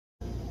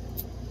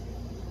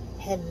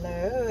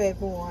Hello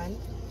everyone,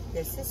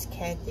 this is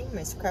Kathy,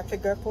 Miss Crafty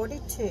Girl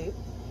 42,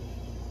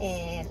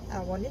 and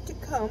I wanted to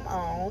come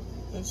on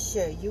and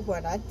show you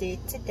what I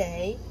did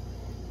today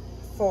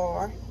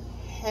for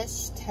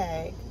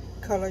hashtag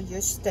Color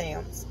Your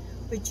Stamps,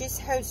 which is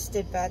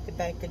hosted by the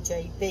Baker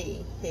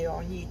JB here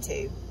on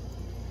YouTube.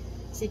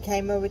 She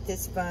came up with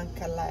this fun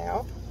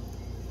collab.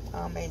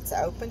 It's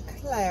an open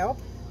collab.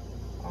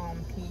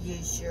 You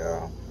use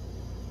your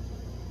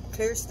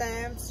clear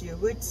stamps, your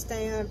wood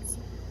stamps,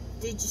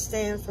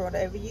 digi-stamps,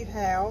 whatever you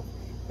have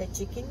that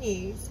you can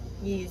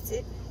use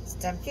it,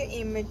 stamp your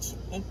image,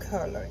 and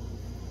color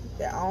it.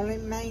 The only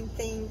main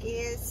thing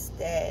is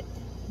that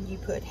you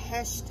put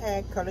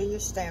hashtag color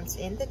your stamps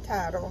in the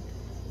title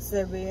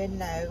so we'll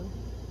know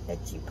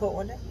that you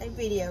put a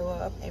video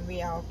up and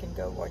we all can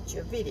go watch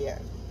your video.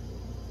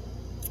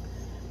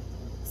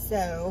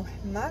 So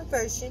my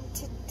version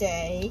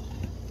today,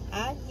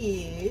 I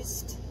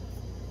used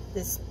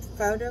this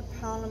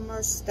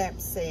photopolymer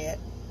stamp set,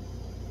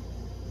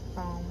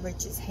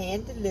 which is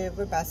hand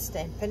delivered by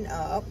Stampin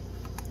Up.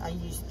 I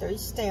used 3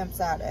 stamps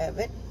out of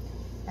it.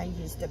 I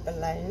used the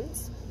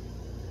balloons,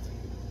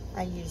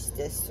 I used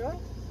this one,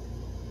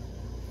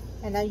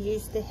 and I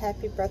used the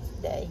happy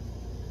birthday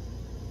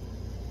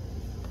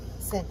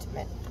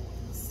sentiment.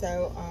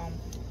 So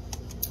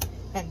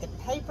and the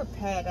paper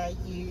pad I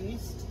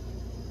used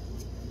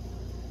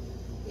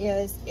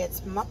is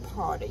It's My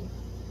Party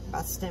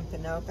by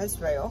Stampin Up as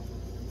well.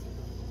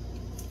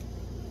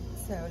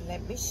 So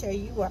let me show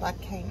you what I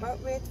came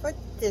up with for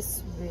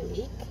this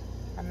week.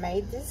 I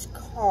made this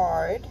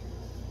card.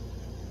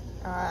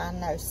 I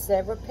know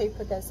several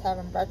people that's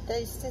having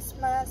birthdays this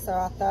month, so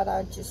I thought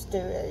I'd just do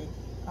a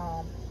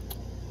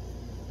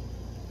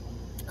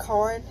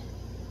card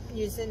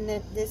using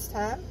it this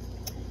time.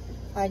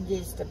 I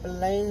used a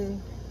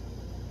balloon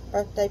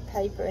birthday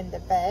paper in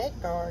the back,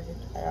 or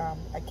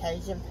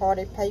occasion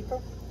party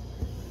paper.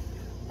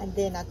 And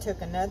then I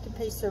took another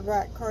piece of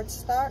white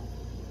cardstock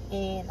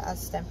and I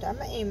stamped out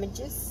my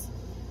images.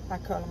 I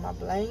colored my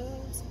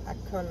balloons, I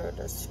colored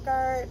the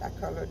skirt, I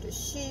colored the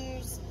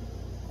shoes,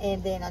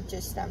 and then I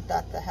just stamped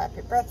out the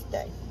happy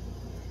birthday.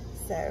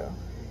 So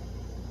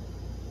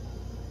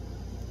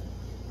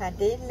I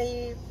did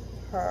leave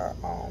her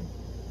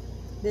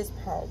this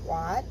part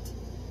white,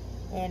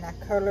 and I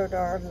colored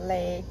her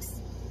legs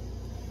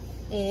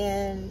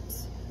and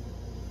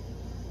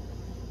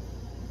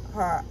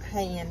her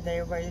hand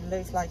there where it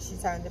looks like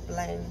she's holding the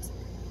balloons,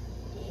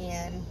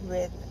 and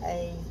with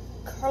a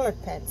colored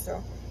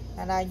pencil.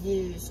 And I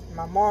used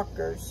my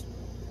markers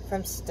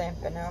from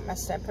Stampin Up, my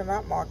Stampin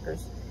Up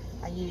markers.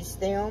 I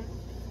used them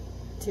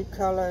to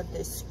color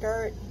the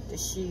skirt, the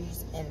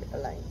shoes, and the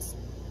balloons.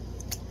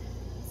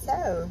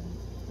 So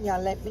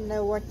y'all let me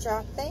know what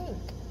y'all think.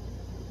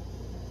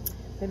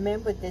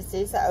 Remember, this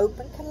is an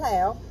open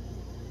collab.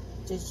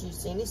 Just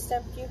use any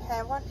stamp you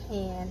have on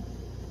hand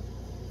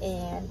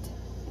and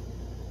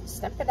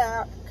stamp it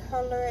out,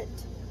 color it,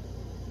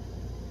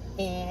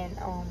 and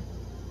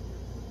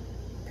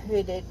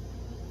put it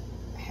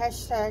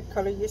hashtag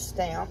color your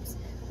stamps.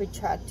 We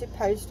tried to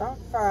post on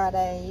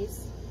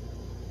Fridays,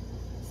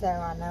 so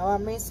I know I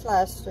missed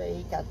last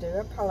week. I do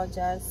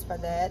apologize for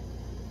that,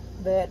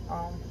 but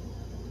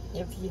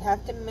if you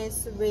have to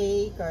miss a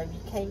week, or if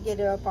you can't get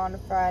it up on a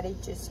Friday,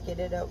 just get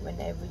it up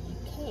whenever you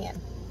can.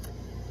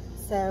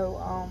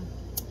 So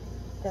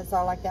that's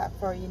all I got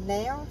for you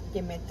now.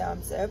 Give me a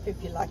thumbs up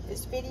if you like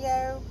this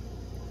video.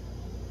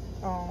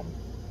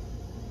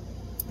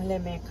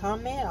 Leave me a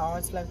comment. I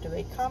always love to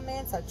read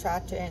comments. I try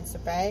to answer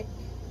back.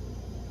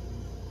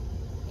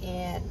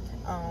 And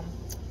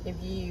if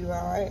you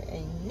are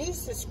a new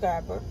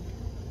subscriber,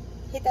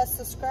 hit that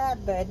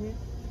subscribe button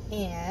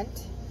and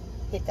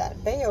hit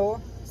that bell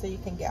so you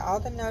can get all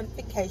the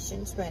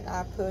notifications when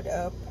I put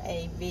up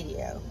a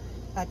video.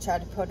 I try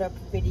to put up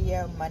a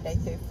video Monday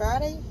through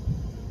Friday.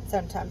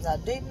 Sometimes I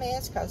do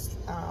miss because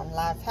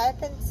life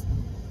happens,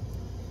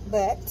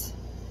 but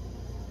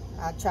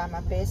I try my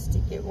best to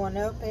get one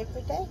up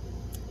every day,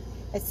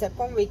 except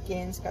on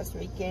weekends, because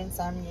weekends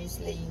I'm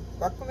usually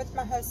working with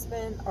my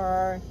husband,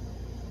 or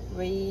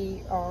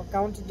we are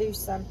going to do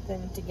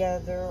something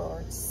together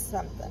or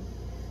something.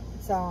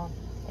 So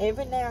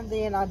every now and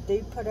then I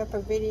do put up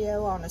a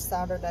video on a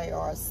Saturday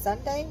or a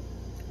Sunday,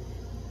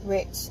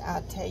 which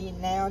I tell you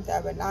now,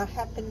 that will not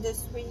happen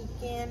this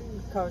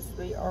weekend because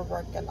we are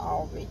working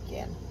all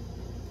weekend.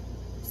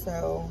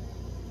 So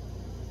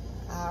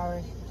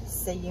I'll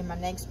see you in my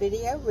next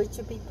video, which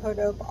will be put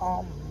up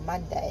on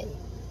Monday.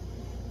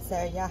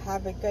 So y'all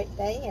have a great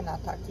day, and I'll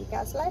talk to you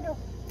guys later.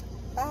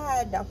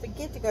 Bye. Don't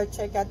forget to go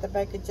check out the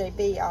Baker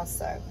JB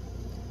also.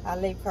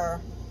 I'll leave her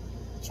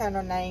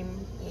channel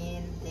name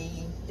in the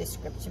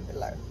description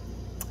below.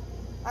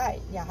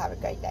 Alright, y'all have a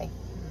great day.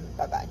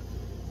 Bye bye.